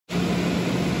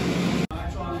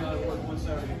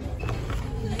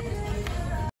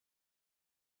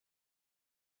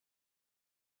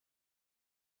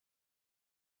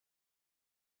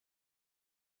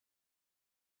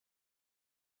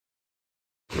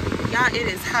y'all, it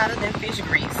is hotter than fish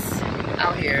grease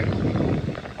out here.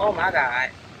 Oh my god.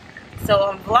 So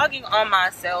I'm vlogging on my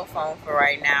cell phone for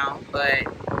right now, but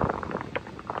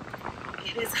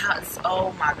it is hot.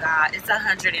 Oh my god, it's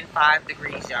 105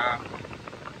 degrees, y'all.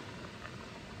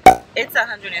 It's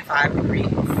 105 degrees.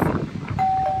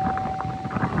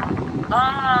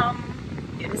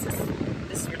 Yeah, this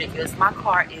is ridiculous. My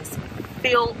car is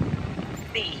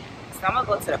filthy. So I'm gonna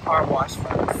go to the car wash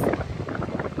first.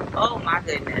 Oh my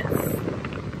goodness.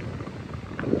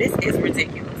 This is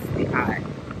ridiculously hot.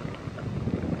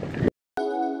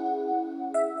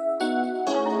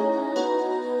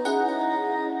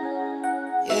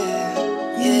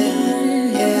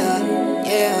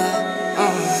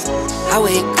 I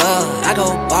wake up, I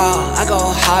go ball, I go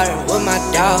harder with my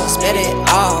dogs, bet it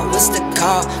all, what's the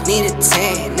call? Need a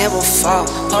 10, never fall,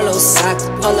 polo socks,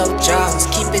 polo jaws,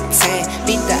 keep it 10,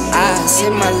 beat the odds,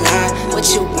 hit my line, what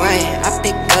you want, I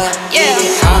pick up, yeah,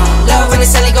 it all, love when the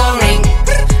celly gon' ring,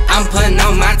 I'm putting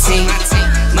on my team,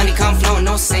 money come flowing,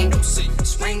 no sink,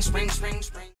 spring, spring, spring,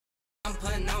 spring, I'm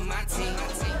putting on my team,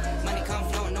 money come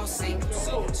flowing, no sink,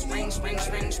 spring, spring,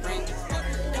 spring, spring,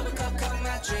 double cup, cup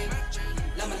my drink.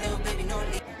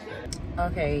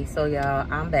 Okay, so y'all,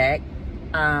 I'm back.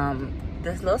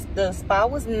 The spa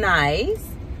was nice.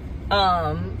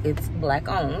 It's black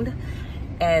owned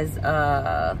as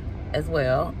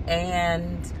well,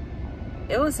 and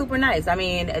it was super nice. I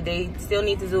mean, they still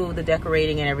need to do the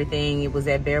decorating and everything. It was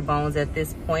at bare bones at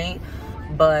this point,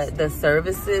 but the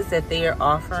services that they are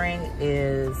offering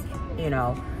is, you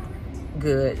know,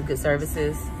 good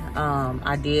services.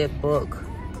 I did book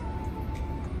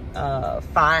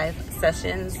 5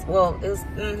 sessions. Well,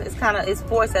 it's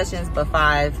 4 sessions, but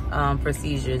 5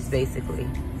 procedures basically.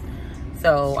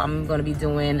 So I'm going to be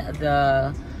doing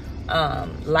the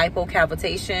Lipo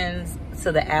Cavitations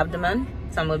to the abdomen.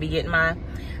 So I'm going to be getting my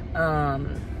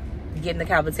getting the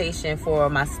cavitation for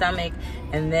my stomach,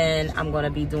 and then I'm going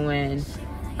to be doing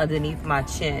underneath my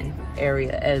chin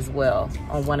area as well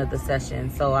on one of the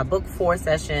sessions. So I booked 4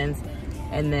 sessions,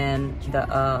 and then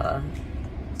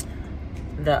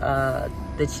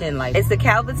the chin light. It's the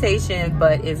cavitation,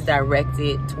 but it's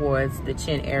directed towards the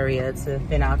chin area to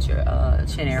thin out your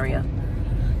chin area.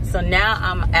 So now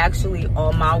I'm actually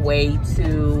on my way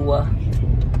to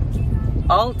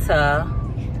Ulta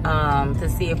to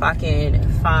see if I can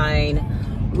find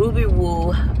Ruby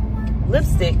Woo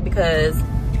lipstick, because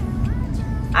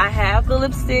I have the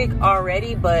lipstick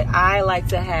already, but I like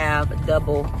to have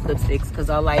double lipsticks because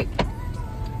I like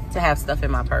to have stuff in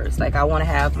my purse. Like, I want to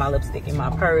have my lipstick in my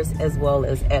purse as well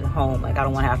as at home. Like, I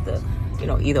don't want to have to, you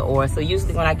know, either or. So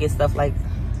usually when I get stuff like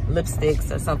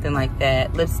lipsticks or something like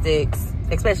that, lipsticks,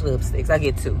 especially lipsticks, I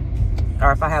get 2.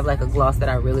 Or if I have like a gloss that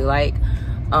I really like,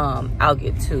 I'll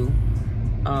get 2.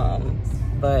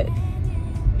 But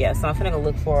yeah, so I'm finna go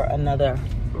look for another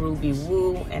Ruby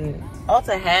Woo. And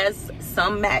Ulta has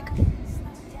some MAC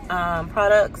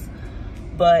products,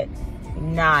 but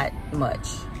not much.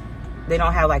 They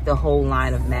don't have like the whole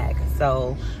line of MAC,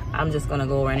 so I'm just gonna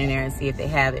go run in there and see if they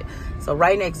have it. So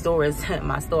right next door is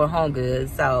my store, Home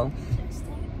Goods, so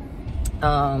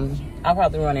I'll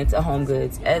probably run into Home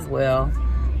Goods as well.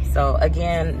 So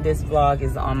again, this vlog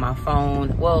is on my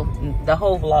phone. Well, the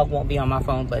whole vlog won't be on my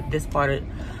phone, but this part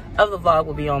of the vlog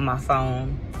will be on my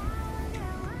phone.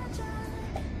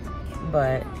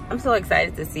 But I'm so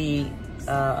excited to see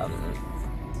the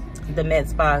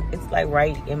MedSpa. It's like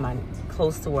right in my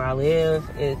close to where I live.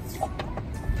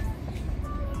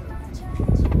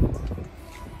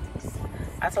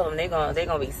 I told them they're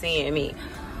gonna be seeing me.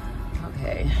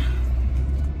 Okay.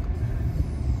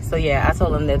 So yeah, I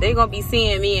told them that they're gonna be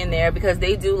seeing me in there because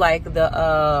they do like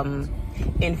the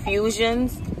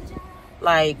infusions,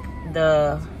 like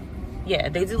they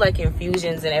do like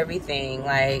infusions and everything,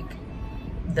 like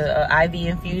the IV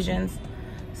infusions.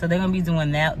 So they're gonna be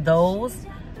doing those.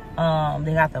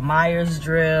 They got the Myers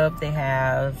drip, they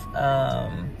have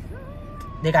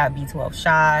they got B12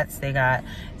 shots,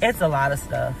 it's a lot of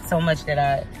stuff. So much that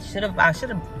I should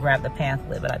have grabbed the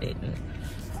pamphlet, but I didn't.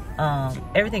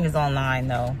 Everything is online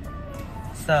though.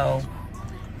 So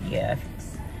yeah,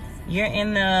 you're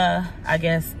in the, I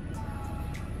guess,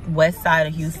 west side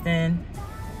of Houston,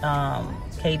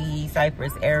 Katy,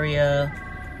 Cypress area,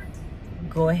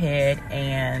 go ahead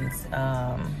and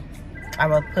I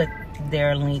will put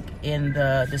their link in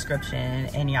the description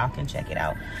and y'all can check it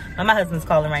out. But my husband's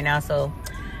calling right now, so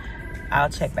I'll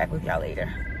check back with y'all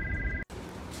later.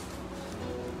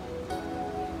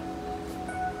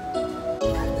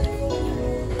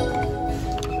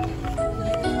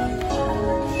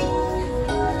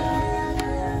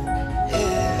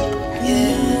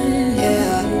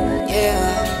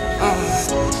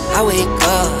 I I wake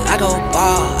up, I go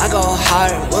ball, I go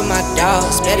hard with my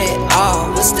dogs, bet it all.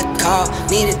 What's the call?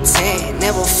 Need a 10,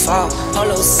 never fall.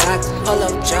 Polo socks, polo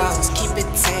jaws, keep it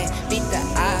 10, beat the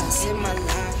odds in my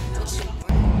line.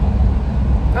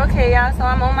 Okay, y'all, so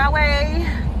I'm on my way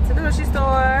to the grocery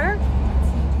store.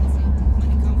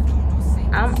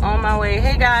 I'm on my way.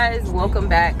 Hey guys, welcome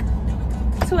back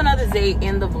to another day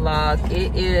in the vlog.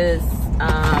 It is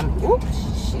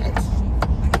oops, shit.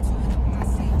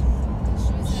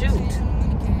 Shoot.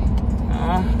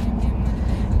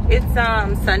 It's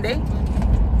Sunday,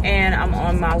 and I'm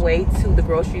on my way to the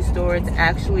grocery store. It's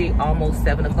actually almost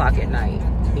 7 o'clock at night.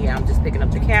 Yeah, I'm just picking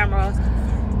up the camera.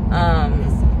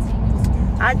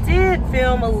 I did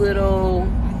film a little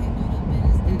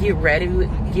get ready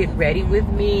with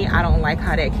me. I don't like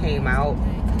how that came out.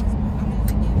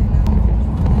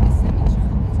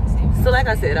 So like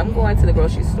I said, I'm going to the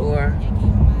grocery store,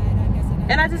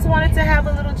 and I just wanted to have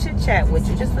a little chit chat with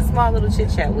you, just a small little chit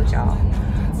chat with y'all.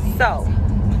 So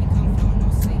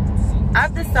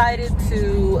I've decided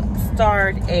to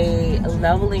start a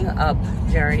leveling up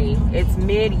journey. It's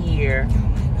mid-year,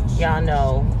 y'all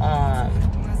know.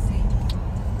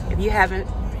 If you haven't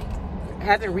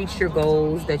reached your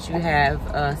goals that you have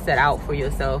set out for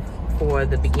yourself for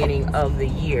the beginning of the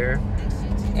year,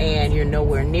 and you're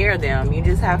nowhere near them, you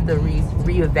just have to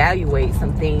reevaluate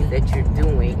some things that you're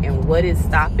doing and what is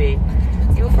stopping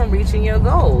you from reaching your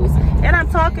goals. And I'm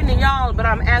talking to y'all, but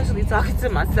I'm actually talking to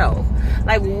myself.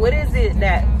 Like, what is it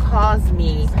that caused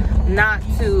me not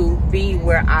to be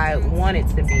where I wanted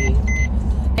to be?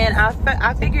 And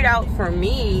I figured out, for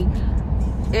me,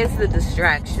 it's the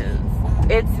distractions.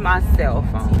 It's my cell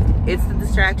phone. It's the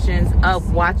distractions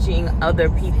of watching other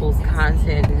people's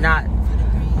content, not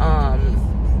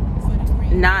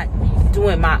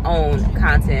doing my own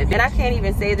content. And I can't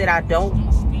even say that I don't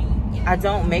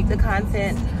make the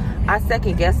content. I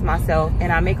second guess myself,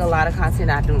 and I make a lot of content.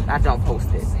 I don't post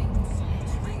it.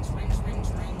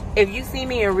 If you see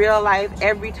me in real life,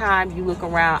 every time you look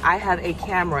around, I have a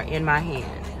camera in my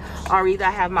hand, or either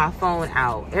I have my phone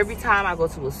out. Every time I go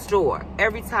to a store,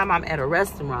 every time I'm at a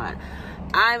restaurant,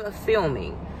 I'm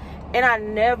filming. And I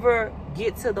never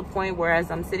get to the point where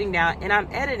as I'm sitting down and I'm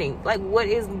editing. Like, what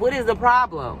is the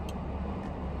problem?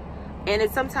 And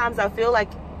it's sometimes I feel like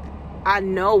I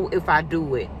know if I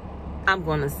do it, I'm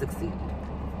gonna succeed.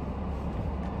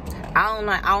 I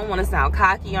don't want to sound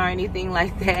cocky or anything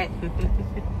like that.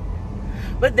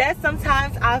 But that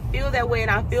sometimes I feel that way,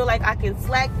 and I feel like I can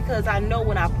slack because I know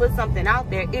when I put something out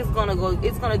there, it's gonna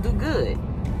do good.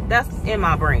 That's in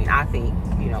my brain. I think,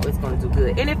 it's gonna do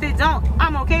good. And if it don't,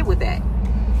 I'm okay with that.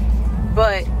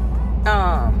 But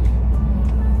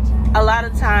a lot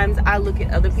of times I look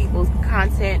at other people's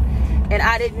content, and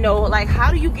I didn't know, like,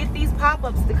 how do you get these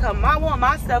pop-ups to come? I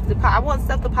want stuff to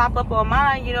pop up on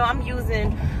mine. I'm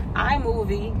using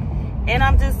iMovie, and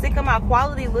I'm just sick of my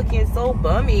quality looking so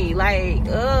bummy. Like,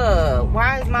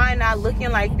 why is mine not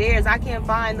looking like theirs? I can't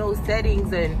find those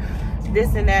settings and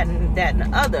this and that and the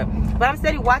other. But I'm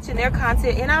steady watching their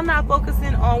content, and I'm not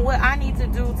focusing on what I need to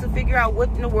do to figure out what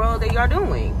in the world they are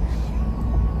doing.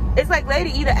 It's like,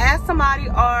 lady, either ask somebody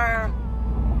or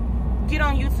get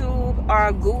on YouTube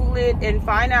or Google it and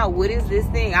find out what is this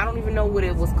thing. I don't even know what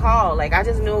it was called. Like, I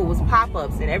just knew it was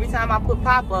pop-ups, and every time I put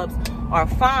pop-ups or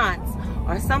fonts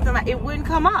or something, like, it wouldn't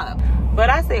come up. But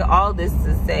I say all this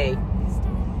to say,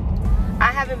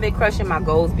 I haven't been crushing my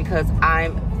goals because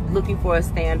I'm looking for a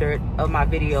standard of my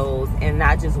videos and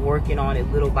not just working on it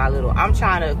little by little. I'm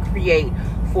trying to create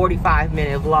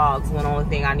 45-minute vlogs when the only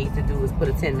thing I need to do is put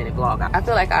a 10-minute vlog out. I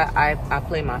feel like I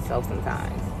play myself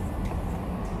sometimes.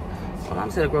 Well, I'm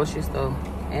to the grocery store,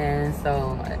 and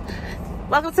so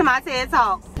welcome to my TED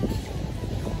Talk.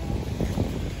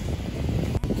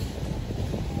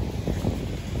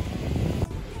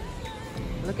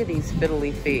 Look at these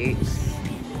fiddly figs.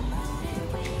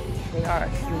 They are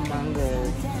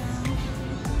humongous.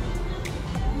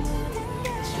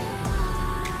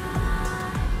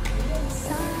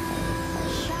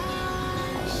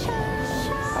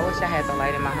 I wish I had the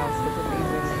light in my house to put these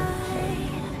in there.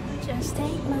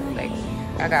 Like,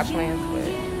 I got plans, but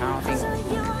I don't think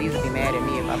these would be mad at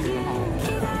me if I bring them home.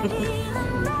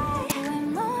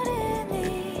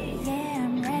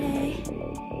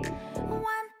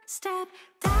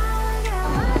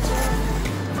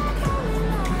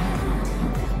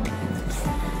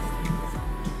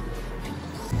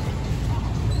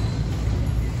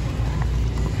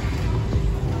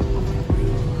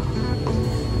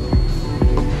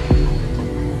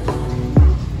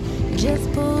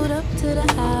 Just pulled up to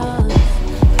the house.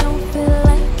 Don't feel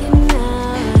like it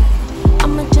now.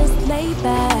 I'ma just lay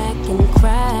back and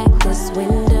cry.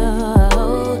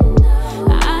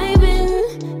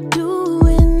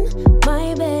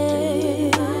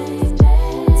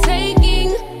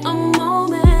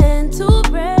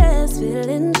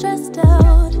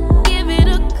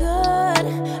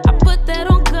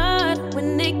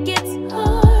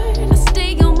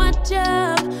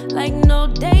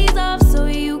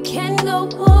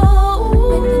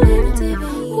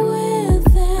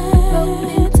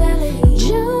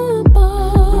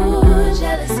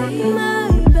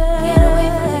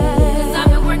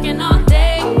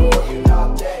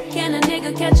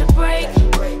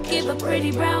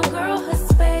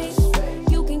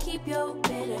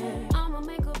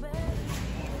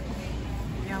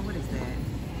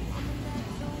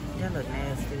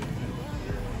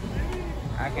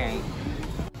 I can't.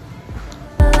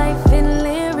 Life in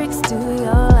lyrics, do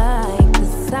you like the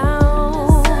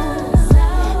sound?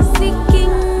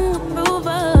 Seeking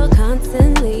approval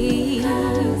constantly.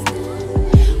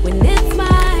 When it's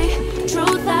my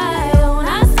truth, I own,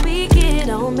 I speak, it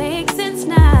don't make sense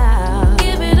now.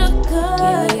 Give it a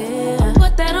good, yeah.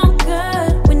 Put that on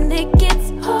good when it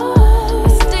gets hard. I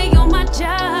stay on my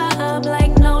job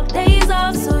like no days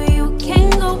off, so you can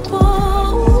go pull.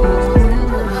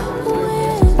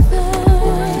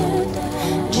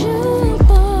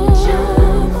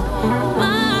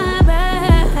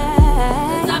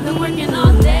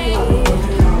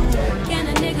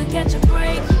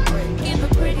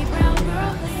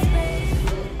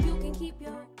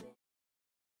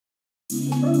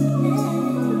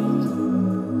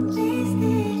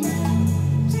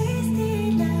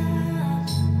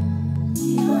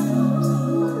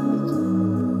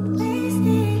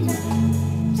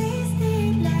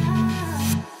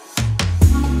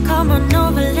 Come on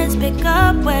over, let's pick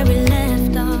up where we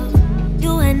left off.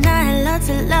 You and I had lots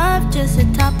of love just to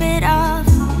top it off.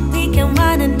 We can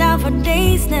wind and down for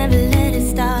days, never let it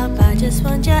stop. I just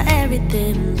want your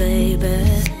everything, baby.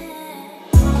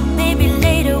 Maybe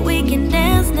later we can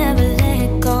dance, never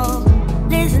let go.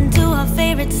 Listen to our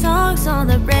favorite songs on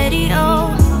the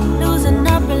radio. Losing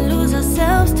up and lose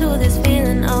ourselves to this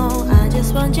feeling, oh. I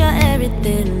just want your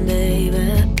everything,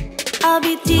 baby. I'll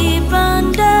be deep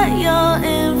under your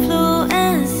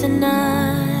influence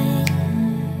tonight.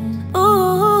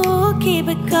 Ooh, keep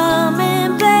it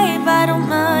coming, babe. I don't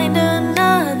mind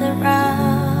another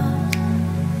round.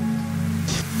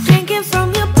 Drinking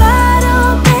from your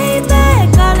bottle,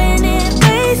 baby. Calling it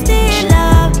wasted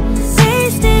love,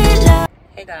 wasted love.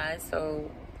 Hey guys, so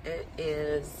it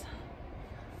is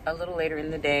a little later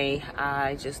in the day.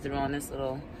 I just threw on this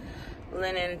little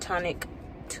linen tunic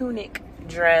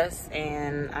dress,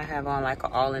 and I have on like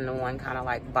an all-in-one kind of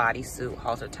like bodysuit,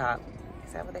 halter top.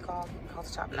 Is that what they call it?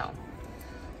 Halter top? No,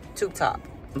 tube top,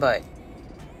 but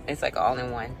it's like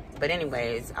all-in-one. But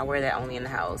anyways, I wear that only in the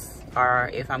house,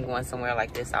 or if I'm going somewhere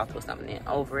like this, I'll throw something in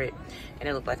over it, and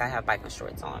it looked like I have biking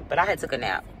shorts on. But I had took a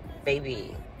nap,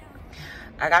 baby.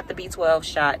 I got the B12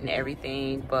 shot and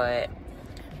everything, but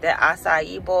that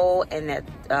acai bowl and that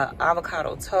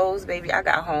avocado toast, baby, I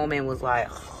got home and was like,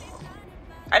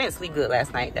 I didn't sleep good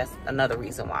last night. That's another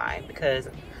reason why, because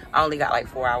I only got like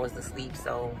 4 hours of sleep,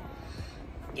 so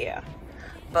yeah.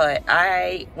 But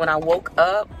when I woke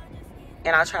up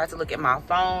and I tried to look at my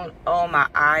phone, oh, my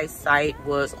eyesight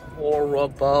was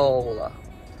horrible.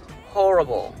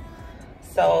 Horrible.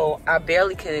 So I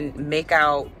barely can make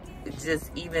out just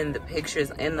even the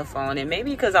pictures in the phone, and maybe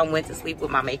because I went to sleep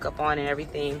with my makeup on and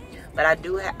everything, but I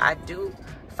do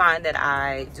find that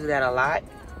I do that a lot.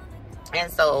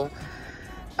 And so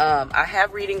I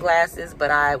have reading glasses,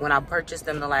 but when I purchased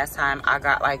them the last time, I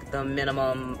got like the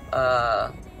minimum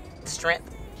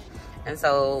strength, and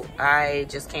so I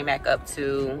just came back up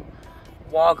to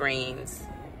Walgreens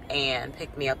and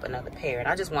picked me up another pair. And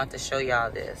I just want to show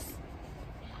y'all this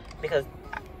because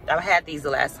I've had these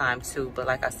the last time too, but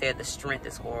like I said, the strength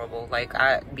is horrible. Like,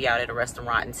 I'd be out at a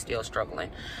restaurant and still struggling.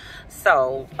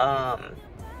 So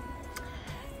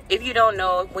if you don't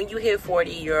know, when you hit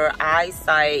 40, your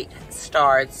eyesight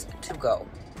starts to go.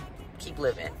 Keep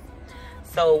living.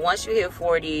 So once you hit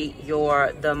 40,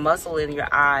 the muscle in your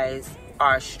eyes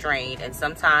are strained, and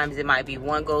sometimes it might be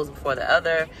one goes before the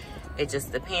other. It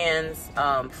just depends.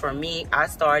 For me, I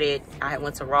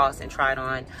went to Ross and tried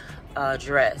on a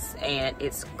dress, and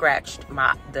it scratched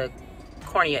the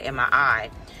cornea in my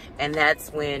eye, and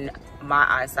that's when my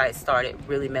eyesight started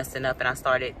really messing up, and I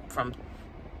started from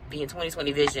being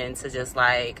 20/20 vision to just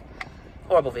like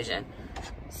horrible vision.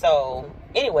 So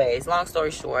anyways, long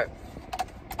story short,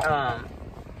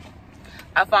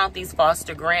 I found these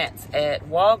Foster Grants at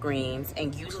Walgreens,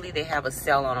 and usually they have a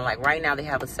sale on them. Like right now they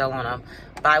have a sale on them,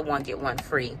 buy one get one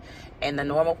free, and the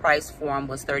normal price for them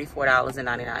was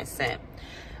 $34.99.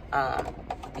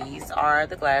 These are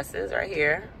the glasses right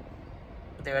here.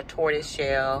 They're a tortoise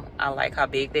shell. I like how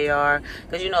big they are,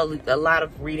 because you know a lot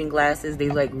of reading glasses, they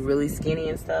like really skinny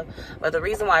and stuff, but the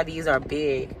reason why these are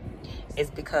big is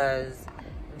because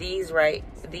these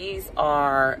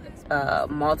are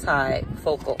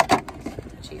multifocal.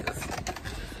 Jesus,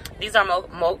 these are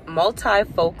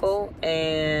multifocal,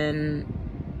 and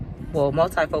well,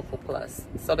 multifocal plus.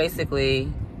 So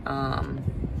basically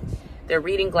they're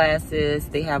reading glasses.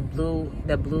 They have blue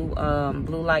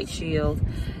light shield,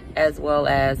 as well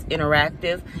as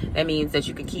interactive. That means that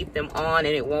you can keep them on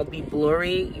and it won't be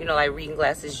blurry, you know, like reading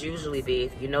glasses usually be.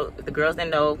 If you know, the girls that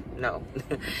know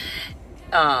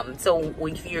So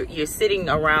when you're sitting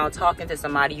around talking to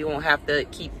somebody, you won't have to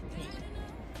keep.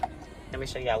 Let me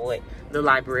show y'all what the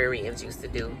librarians used to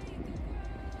do.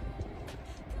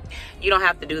 You don't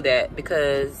have to do that,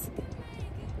 because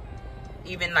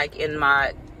even like in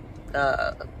my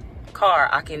car,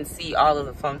 I can see all of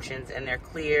the functions and they're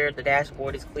clear. The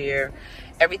dashboard is clear.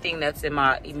 Everything that's in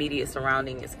my immediate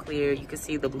surrounding is clear. You can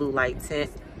see the blue light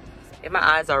tint. If my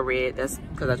eyes are red, that's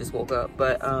because I just woke up.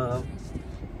 But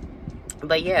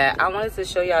yeah, I wanted to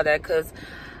show y'all that because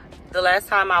the last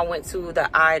time I went to the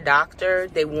eye doctor,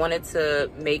 they wanted to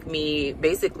make me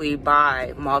basically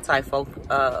buy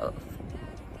bifocals,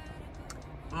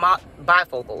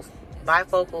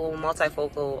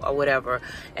 multifocal, or whatever.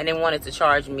 And they wanted to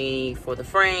charge me for the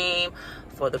frame,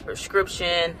 for the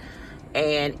prescription.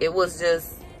 And it was a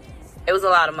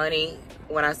lot of money.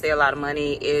 When I say a lot of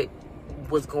money, it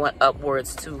was going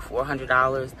upwards to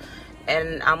 $400.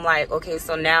 And I'm like, okay,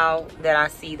 so now that I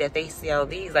see that they sell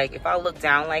these, like if I look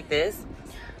down like this,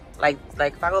 like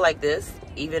if I go like this,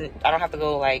 even I don't have to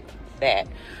go like that,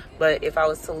 but if I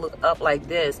was to look up like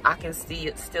this, I can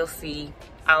still see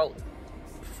out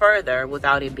further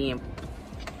without it being,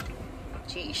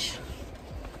 sheesh.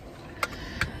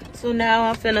 So now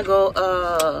I'm finna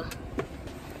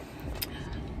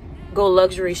go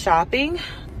luxury shopping.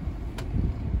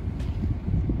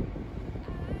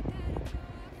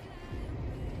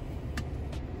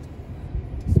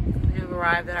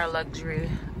 Arrived at our luxury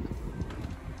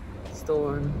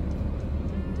store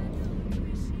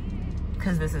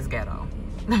because this is ghetto.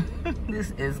 This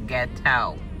is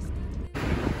ghetto.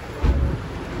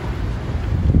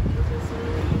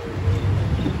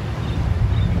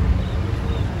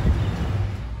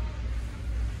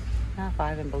 Not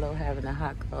 5 and below having a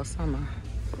hot girl summer.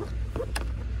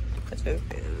 This is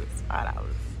 $5.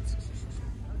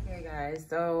 Okay guys,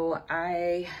 so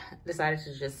I decided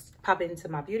to just pop into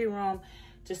my beauty room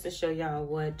just to show y'all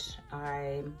what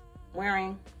I'm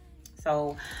wearing.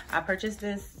 So I purchased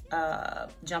this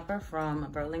jumper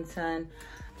from Burlington.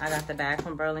 I got the bag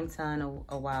from Burlington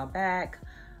a while back.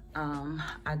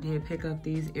 I did pick up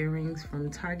these earrings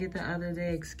from Target the other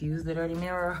day. Excuse the dirty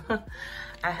mirror.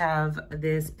 I have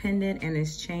this pendant, and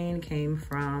this chain came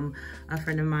from a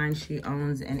friend of mine. She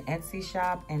owns an Etsy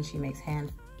shop and she makes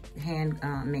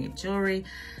handmade jewelry.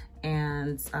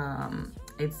 And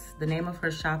the name of her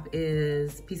shop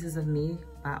is Pieces of Me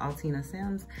by Altina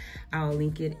Sims. I'll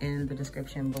link it in the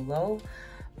description below.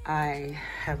 I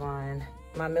have on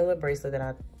my Miller bracelet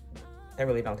that I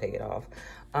really don't take it off.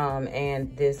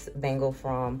 And this bangle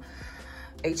from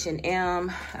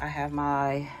H&M. I have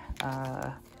my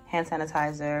hand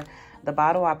sanitizer. The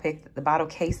bottle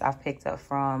case I picked up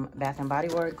from Bath & Body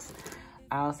Works.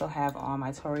 I also have on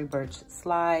my Tory Burch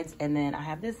slides, and then I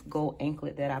have this gold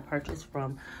anklet that I purchased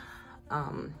from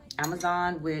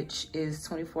Amazon, which is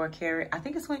 24 karat. I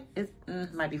think it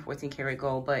might be 14 karat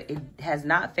gold, but it has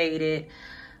not faded.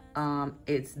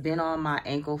 It's been on my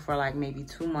ankle for like maybe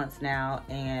 2 months now,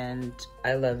 and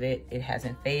I love it. It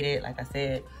hasn't faded. Like I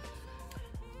said,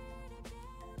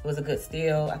 it was a good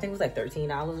steal. I think it was like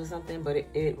 $13 or something, but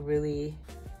it really,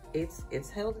 it's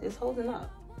holding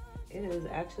up. It is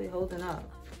actually holding up.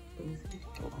 Let me see.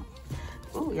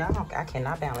 Oh, y'all, I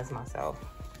cannot balance myself.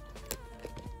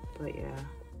 But yeah.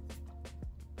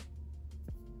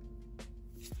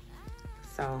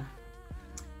 So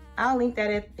I'll link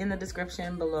that in the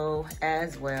description below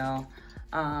as well.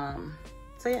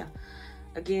 So yeah,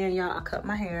 again, y'all, I cut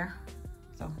my hair.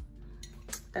 So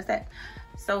that's that.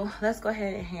 So let's go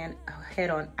ahead and head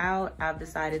on out. I've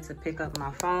decided to pick up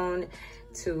my phone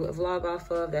to vlog off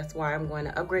of. That's why I'm going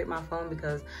to upgrade my phone,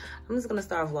 because I'm just going to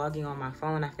start vlogging on my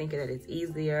phone. I think that it's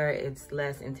easier. It's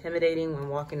less intimidating when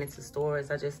walking into stores.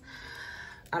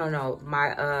 I don't know,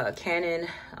 my Canon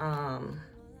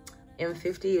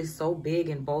M50 is so big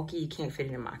and bulky, you can't fit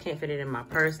it in my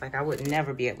purse. Like, I would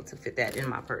never be able to fit that in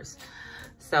my purse.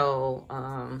 So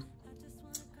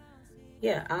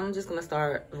yeah, I'm just gonna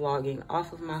start vlogging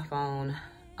off of my phone.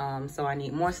 So I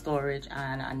need more storage,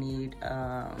 and I need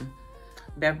a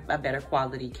better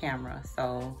quality camera.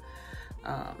 So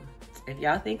if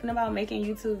y'all thinking about making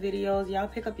YouTube videos, y'all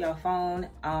pick up your phone.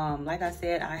 Like I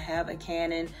said, I have a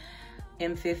Canon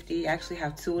M50. I actually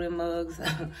have 2 of them mugs.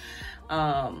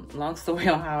 Long story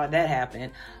on how that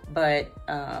happened, but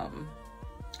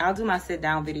I'll do my sit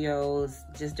down videos,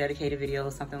 just dedicated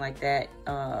videos, something like that,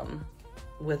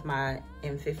 with my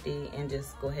M50, and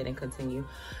just go ahead and continue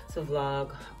to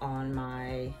vlog on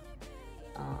my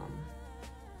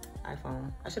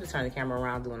iPhone. I should have turned the camera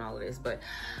around doing all of this, but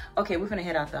okay, we're gonna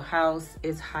head out the house.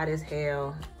 It's hot as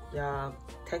hell, y'all.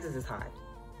 Texas is hot.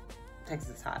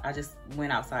 Texas is hot. I just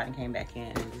went outside and came back in,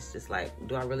 and it's just like,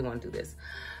 do I really want to do this?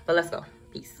 But let's go.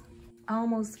 Peace. I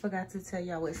almost forgot to tell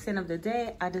y'all what scent of the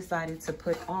day I decided to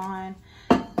put on.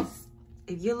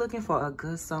 If you're looking for a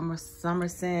good summer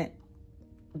scent,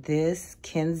 this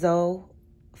Kenzo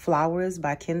Flowers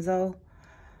by Kenzo.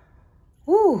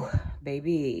 Woo,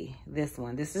 baby, this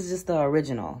one. This is just the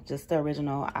original,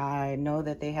 I know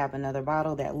that they have another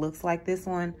bottle that looks like this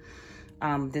one.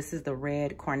 This is the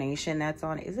red carnation that's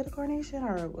on it. Is it a carnation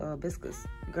or a hibiscus?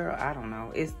 Girl, I don't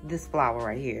know. It's this flower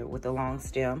right here with the long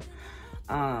stem.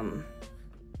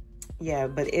 Yeah,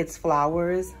 but it's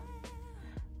Flowers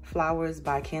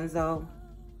by Kenzo.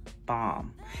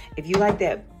 Bomb. If you like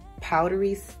that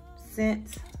powdery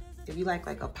scent, if you like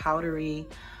a powdery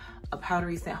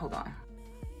scent, hold on.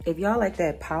 If y'all like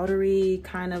that powdery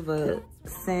kind of a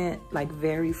scent, like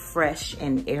very fresh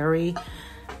and airy,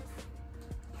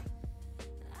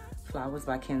 Flowers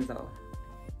by Kenzo.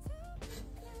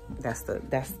 That's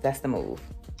the move.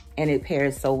 And it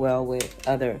pairs so well with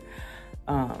other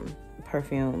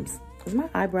perfumes. Is my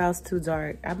eyebrows too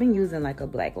dark? I've been using like a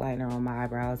black liner on my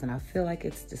eyebrows, and I feel like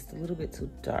it's just a little bit too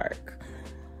dark.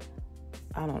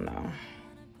 I don't know.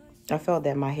 I felt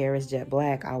that my hair is jet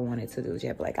black. I wanted to do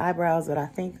jet black eyebrows, but I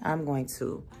think I'm going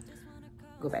to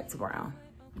go back to brown.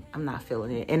 I'm not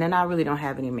feeling it. And then I really don't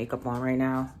have any makeup on right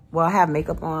now. Well, I have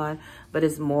makeup on, but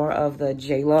it's more of the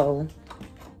J.Lo.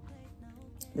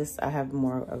 I have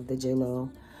more of the J.Lo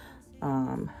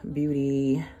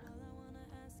Beauty.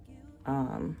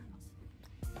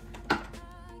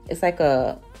 It's like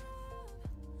a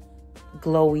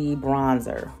glowy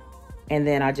bronzer. And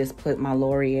then I just put my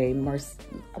Laura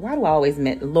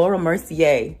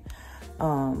Mercier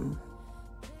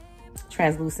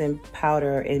translucent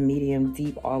powder in medium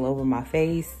deep all over my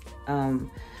face.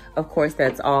 Of course,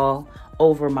 that's all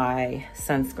over my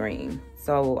sunscreen.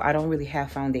 So I don't really have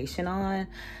foundation on,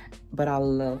 but I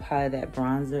love how that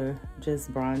bronzer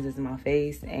just bronzes my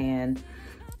face, and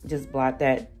just blot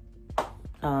that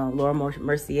Laura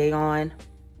Mercier on.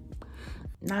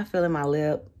 Not feeling my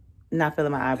lip, not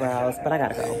feeling my eyebrows, but I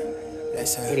gotta go. It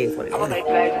is what it is. We're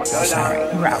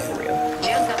out for real.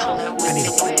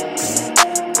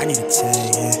 I need to tell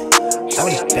you, I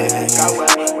want it bad,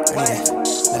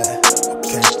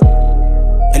 okay.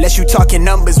 Unless you talking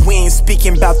numbers, we ain't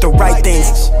speaking about the right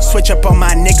things. Switch up on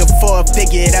my nigga for a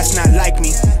figure, that's not like me.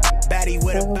 Baddie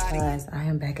with a body. Guys, I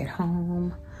am back at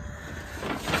home.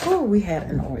 Oh, we had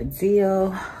an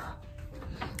ordeal.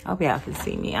 I hope y'all can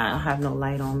see me. I don't have no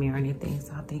light on me or anything,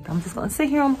 so I think I'm just gonna sit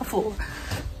here on my floor.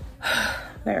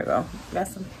 There we go.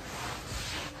 That's some.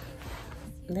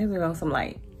 There we go. Some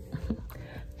light.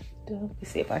 Let me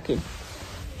see if I can.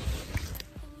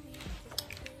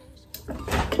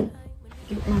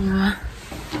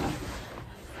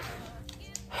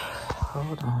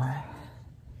 Hold on.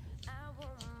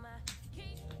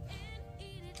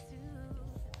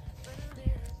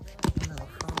 Little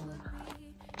phone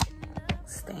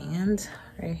stand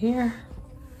right here.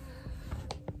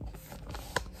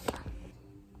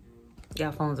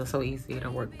 Y'all, phones are so easy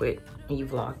to work with when you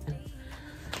vlog.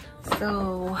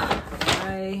 So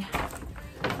I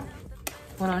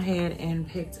went ahead and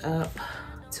picked up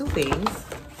two things.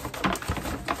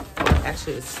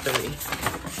 Actually, it's three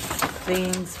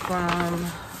things from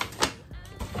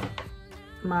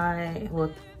my,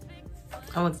 well,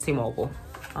 I went to T-Mobile.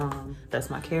 That's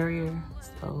my carrier.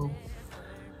 So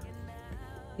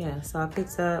yeah, so I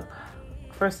picked up,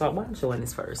 first off, why I'm showing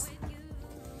this first.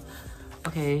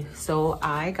 Okay, so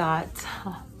I got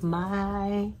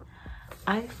my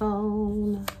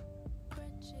iPhone.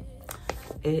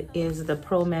 It is the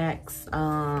Pro Max.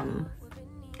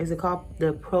 Is it called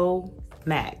the Pro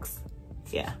Max?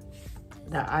 Yeah,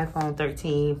 the iPhone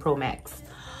 13 Pro Max.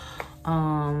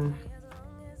 I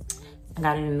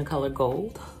got it in the color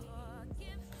gold.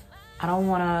 I'm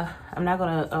not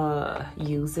gonna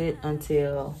use it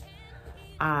until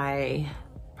I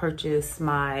purchase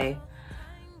my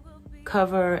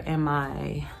cover and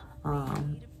my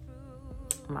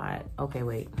okay,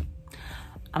 wait.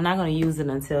 I'm not gonna use it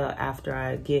until after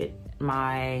I get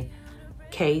my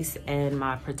case and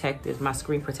my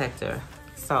screen protector.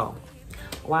 So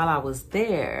while I was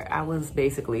there, I was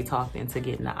basically talking to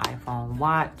getting the iPhone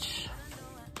watch.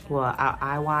 Well,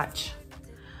 iWatch.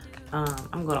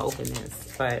 I'm gonna open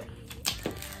this, but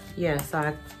yeah, so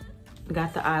I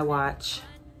got the iWatch,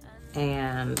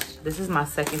 and this is my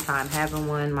second time having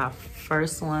one. My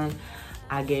first one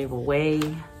I gave away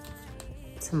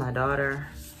to my daughter.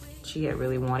 She had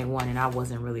really wanted one, and I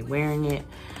wasn't really wearing it,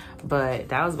 but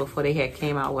that was before they had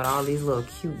came out with all these little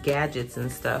cute gadgets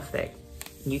and stuff that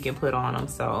you can put on them.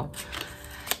 So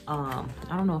I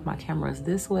don't know if my camera is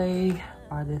this way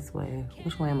or this way.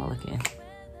 Which way am I looking?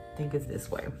 I think it's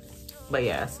this way. But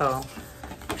yeah, so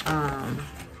got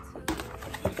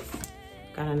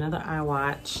another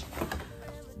iWatch.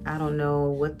 I don't know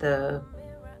what the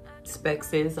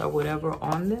specs is or whatever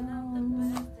on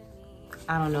them.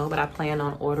 I don't know, but I plan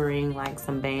on ordering like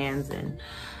some bands and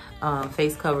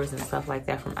face covers and stuff like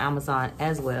that from Amazon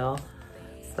as well.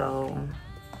 So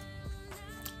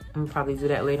I'm gonna probably do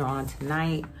that later on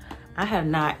tonight. I have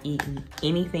not eaten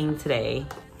anything today.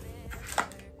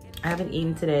 I haven't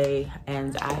eaten today,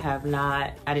 and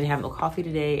I didn't have no coffee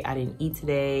today. I didn't eat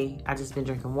today. I just been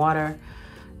drinking water.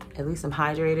 At least I'm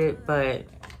hydrated, but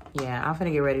yeah, I'm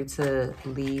gonna get ready to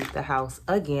leave the house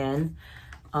again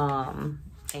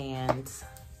and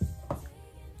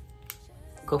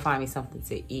go find me something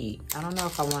to eat. I don't know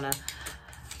if I wanna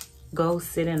go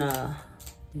sit in a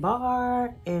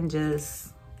bar and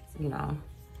just, you know,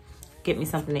 get me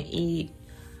something to eat,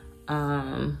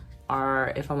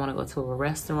 or if I wanna go to a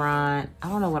restaurant. I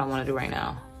don't know what I wanna do right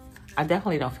now. I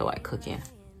definitely don't feel like cooking.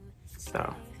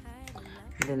 So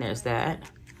then there's that.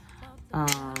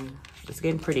 It's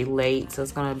getting pretty late, so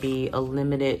it's gonna be a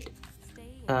limited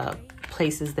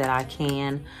places that I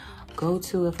can go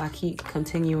to if I keep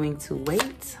continuing to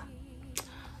wait.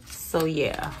 So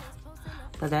yeah,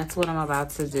 but that's what I'm about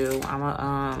to do. I'm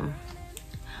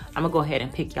gonna go ahead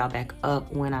and pick y'all back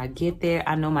up when I get there.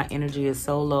 I know my energy is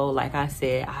so low. Like I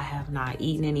said, I have not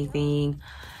eaten anything.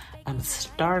 I'm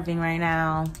starving right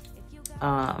now.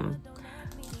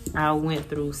 I went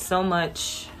through so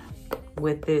much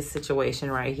with this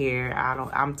situation right here.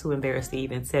 I'm too embarrassed to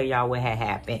even tell y'all what had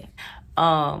happened.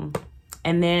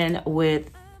 And then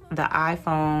with the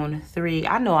iPhone 3,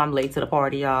 I know I'm late to the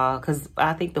party, y'all, because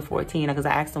I think the 14, because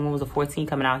I asked him when was the 14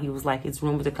 coming out. He was like, it's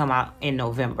rumored to come out in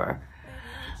November.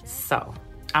 So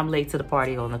I'm late to the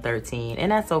party on the 13,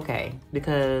 and that's okay,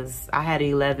 because I had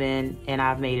 11 and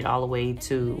I've made it all the way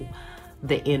to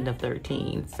the end of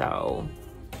 13. So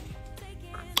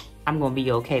I'm gonna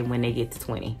be okay when they get to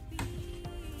 20.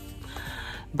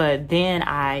 But then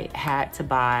I had to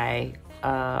buy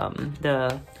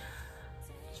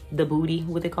the booty,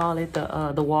 what they call it,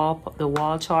 the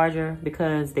wall charger,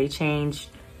 because they changed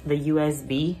the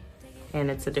USB and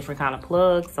it's a different kind of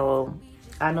plug. So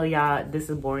I know y'all, this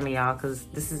is boring to y'all because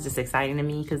this is just exciting to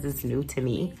me because it's new to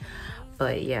me.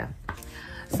 But yeah,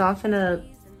 so I'm finna,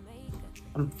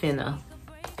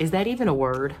 is that even a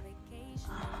word?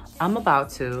 I'm about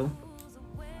to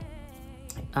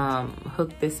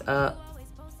hook this up,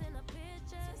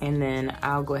 and then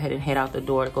I'll go ahead and head out the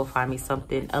door to go find me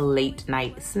something, a late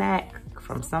night snack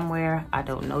from somewhere. I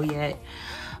don't know yet.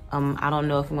 I don't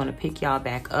know if I'm gonna pick y'all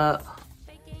back up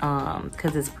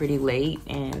because it's pretty late,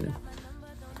 and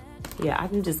yeah,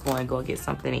 I'm just going to go get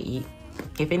something to eat.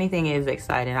 If anything is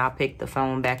exciting, I'll pick the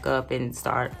phone back up and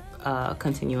start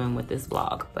continuing with this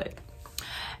vlog. But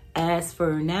as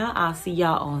for now, I'll see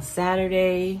y'all on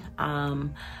Saturday.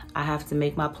 I have to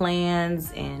make my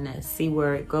plans and see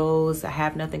where it goes. I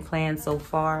have nothing planned so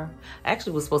far. I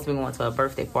actually was supposed to be going to a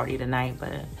birthday party tonight,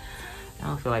 but I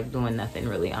don't feel like doing nothing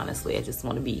really, honestly. I just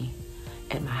want to be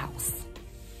at my house.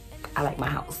 I like my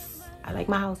house. I like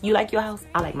my house. You like your house?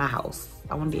 I like my house.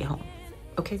 I want to be at home.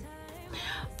 Okay?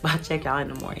 But I'll check y'all in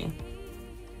the morning.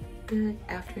 Good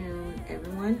afternoon,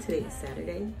 everyone. Today is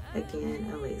Saturday. Again,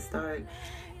 a late start.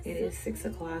 It is 6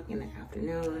 o'clock in the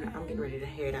afternoon. I'm getting ready to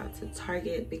head out to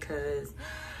Target because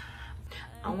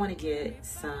I want to get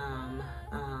some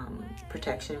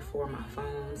protection for my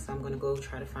phone. So I'm going to go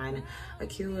try to find a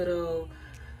cute little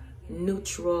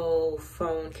neutral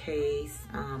phone case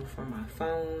for my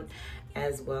phone,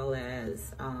 as well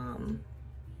as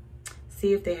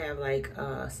see if they have like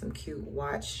some cute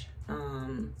watch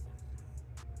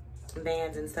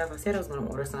bands and stuff. I said I was going to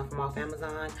order some from off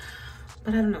Amazon,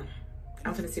 but I don't know.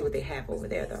 I'm gonna see what they have over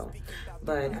there though.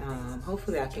 But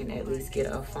hopefully I can at least get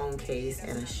a phone case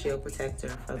and a shield protector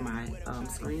for my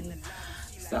screen.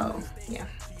 So yeah,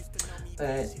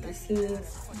 but this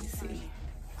is, let me see,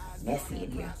 messy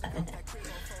in here.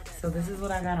 So this is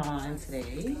what I got on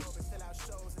today.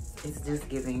 It's just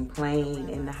giving plain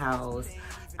in the house.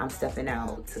 I'm stepping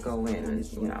out to go in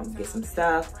and, you know, get some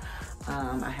stuff.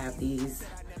 I have these,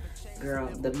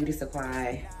 the Beauty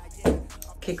Supply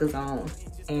kickers on,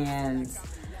 and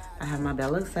I have my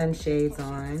Bella sunshades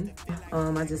on.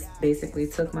 I just basically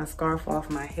took my scarf off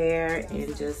my hair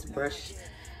and just brushed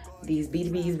these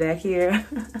BDBs back here.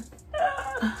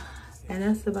 And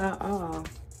that's about all.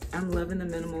 I'm loving the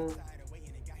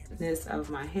minimalness of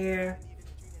my hair.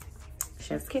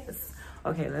 Chef's kiss.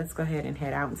 Okay, let's go ahead and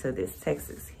head out into this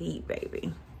Texas heat,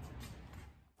 baby.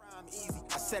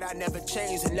 said I never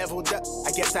changed and leveled up.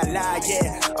 I guess I lied,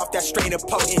 yeah. Off that strain of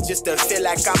potent just to feel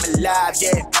like I'm alive,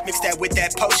 yeah. Mix that with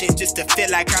that potion just to feel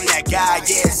like I'm that guy,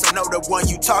 yeah. So know the one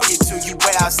you talking to, you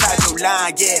way outside your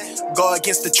line, yeah. Go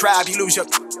against the tribe, you lose your...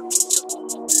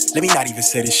 Let me not even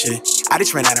say this shit. I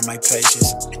just ran out of my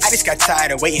patience. I just got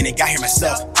tired of waiting and got here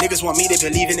myself. Niggas want me to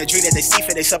believe in the dream that they see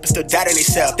for themselves and still doubt in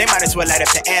themselves. They might as well light up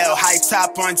the L. High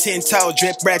top on 10 toe,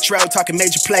 drip retro. Talking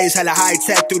major plays, hella high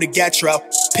tech through the getro.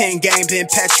 Pin game, pin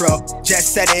petrol.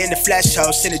 Just set it in the flesh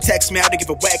hole. Send a text mail to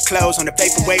give a wet clothes. On the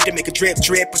vapor wave to make a drip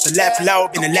drip with the left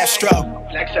lobe in the left stroke.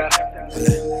 Flex up.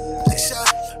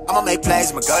 I'ma make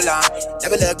plays, I'ma go long.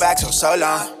 Never look back so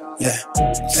long. Yeah.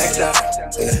 Flex up.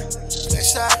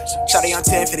 Shawty on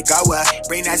 10 finna go up.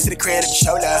 Bring that to the crib and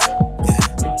show love. Yeah.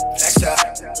 Flex up.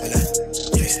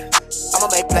 I'ma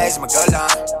make plays, I'ma go long.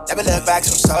 Never look back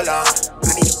so long. I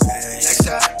need a bag. Flex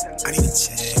up. I need a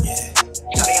check, yeah.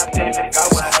 Shawty on 10 finna go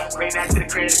up. Bring that to the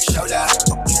crib and show love.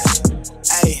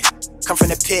 Hey, come from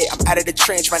the pit, I'm out of the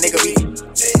trench, my nigga, we.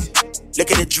 Look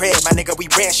at the dread, my nigga, we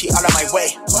ran, she all on my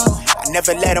way. I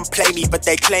never let them play me, but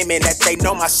they claiming that they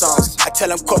know my songs. I tell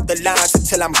them quote the lines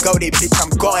until I'm goated, bitch, I'm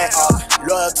going off.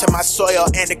 Loyal to my soil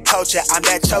and the culture, I'm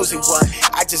that chosen one.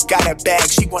 I just got a bag,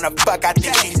 she wanna fuck, I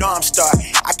think she know I'm star.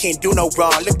 I can't do no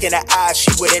wrong, look in her eyes,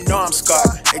 she wouldn't know I'm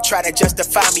scarred. They try to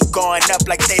justify me going up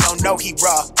like they don't know he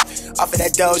raw. Off of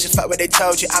that doja, fuck what they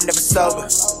told you, I'm never sober.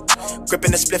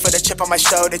 Gripping the split for the chip on my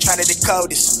shoulder, trying to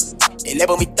decode this. They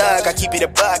label me thug, I keep it a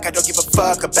buck, I don't give a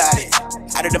fuck about it.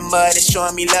 Out of the mud, it's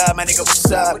showing me love, my nigga, what's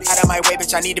up? Out of my way,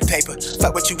 bitch, I need the paper.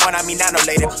 Fuck what you want, I mean, I know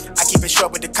later. I keep it short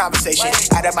with the conversation.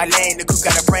 Out of my lane, the crew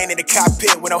got a brain in the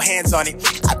cockpit with no hands on it.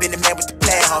 I've been the man with the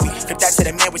plan, homie. Flip that to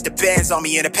the man with the bands on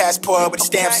me and a passport with the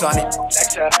stamps on it.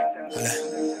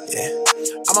 Yeah.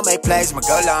 I'ma make plays, I'ma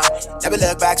go long. Never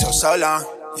look back so long.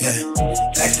 Yeah.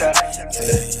 Flex up.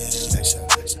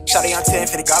 Shawty on 10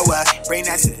 finna go up. Bring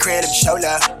that to the crib and show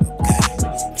love.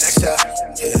 Flex up.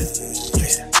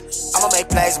 I'ma make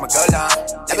plays, I'ma go long.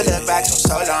 Never look back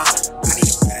so long. I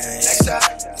need a bag. Flex up.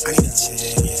 I need a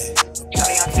check, yeah.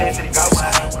 Shawty on 10 finna go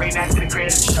up. Bring that to the crib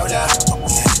and show love.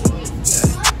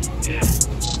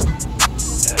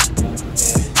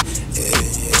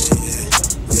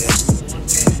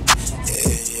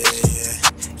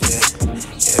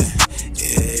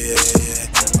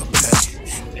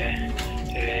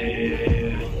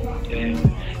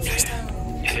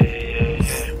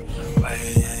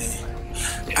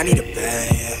 I need a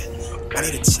bag, yeah. I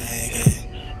need a tag,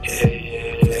 yeah.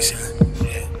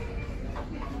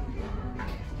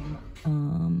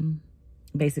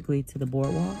 Basically to the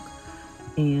boardwalk,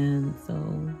 and so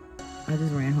I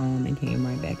just ran home and came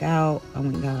right back out. I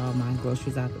went and got all my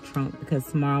groceries out the trunk because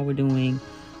tomorrow we're doing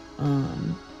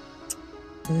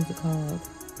what is it called?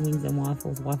 Wings and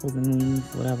waffles and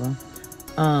wings, whatever.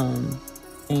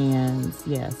 And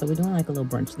yeah, so we're doing like a little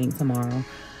brunch thing tomorrow.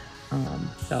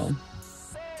 So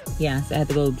yeah, so I had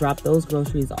to go drop those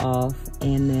groceries off,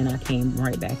 and then I came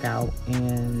right back out,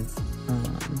 and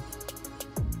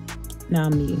now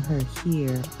I'm meeting her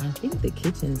here. I think the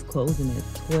kitchen is closing at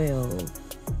 12,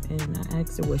 and I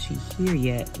asked her was she here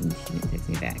yet, and she didn't text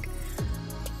me back.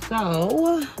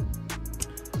 So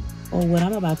what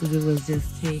I'm about to do is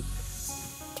just I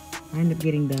ended up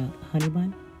getting the honey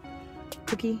bun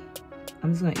cookie.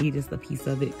 I'm just gonna eat just a piece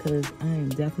of it because I am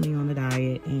definitely on a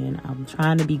diet, and I'm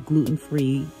trying to be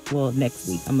gluten-free. Well, next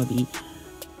week I'm gonna be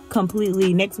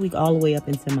completely, next week all the way up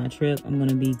into my trip, I'm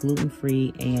gonna be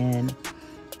gluten-free and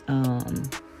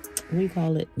what do you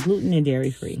call it? Gluten and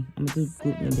dairy-free. I'm gonna do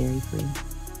gluten and dairy-free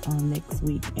next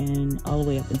week and all the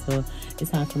way up until it's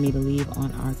time for me to leave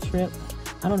on our trip.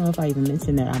 I don't know if I even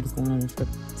mentioned that I was going on a trip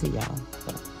to y'all.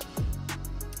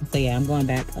 So yeah, I'm going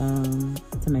back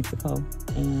to Mexico,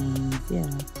 and yeah,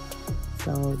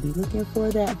 so be looking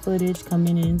for that footage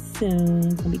coming in soon.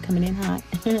 It's gonna be coming in hot.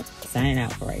 Signing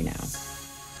out for right now.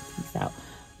 Peace out.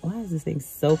 Why is this thing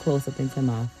so close up into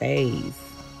my face?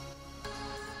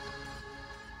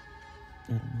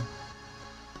 I don't know.